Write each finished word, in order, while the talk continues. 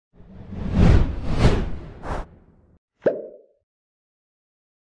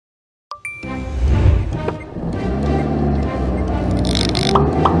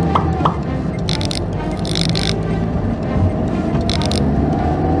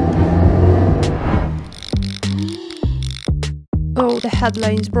the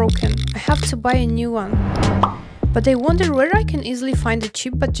headlight is broken. I have to buy a new one. But I wonder where I can easily find a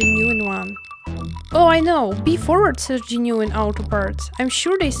cheap but genuine one. Oh, I know! Be Forward sells genuine auto parts. I'm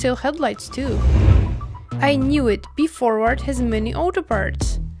sure they sell headlights too. I knew it! Be Forward has many auto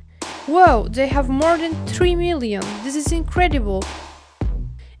parts. Whoa, they have more than 3 million! This is incredible!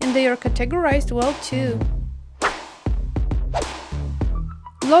 And they are categorized well too.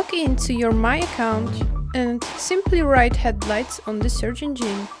 Log into your My account and simply write headlights on the search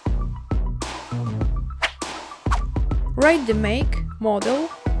engine. Write the make, model,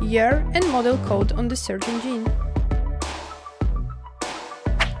 year and model code on the search engine.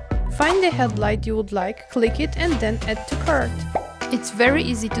 Find the headlight you would like, click it and then add to cart. It's very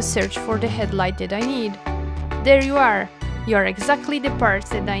easy to search for the headlight that I need. There you are! You are exactly the parts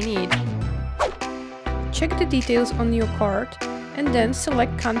that I need. Check the details on your cart and then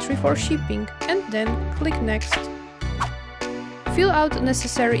select country for shipping and then click next. Fill out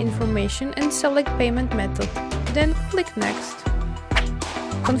necessary information and select payment method, then click next.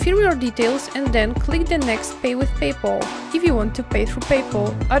 Confirm your details and then click the next Pay with PayPal if you want to pay through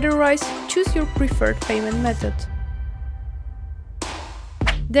PayPal, otherwise choose your preferred payment method.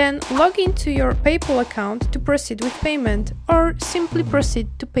 Then log into your PayPal account to proceed with payment, or simply proceed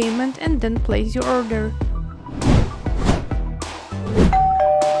to payment and then place your order.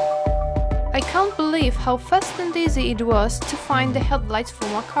 I can't believe how fast and easy it was to find the headlights for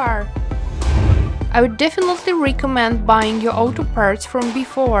my car. I would definitely recommend buying your auto parts from Be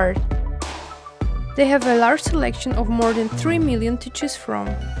Forward. They have a large selection of more than 3 million to choose from.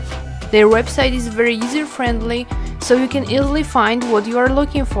 Their website is very user-friendly, so you can easily find what you are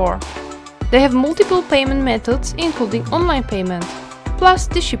looking for. They have multiple payment methods, including online payment, plus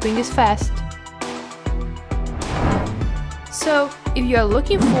the shipping is fast. So, if you are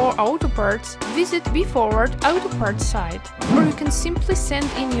looking for auto parts, visit Be Forward Auto Parts site, or you can simply send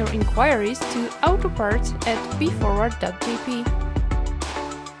in your inquiries to autoparts@beforward.jp.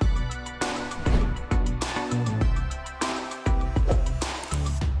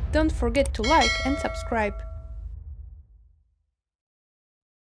 Don't forget to like and subscribe.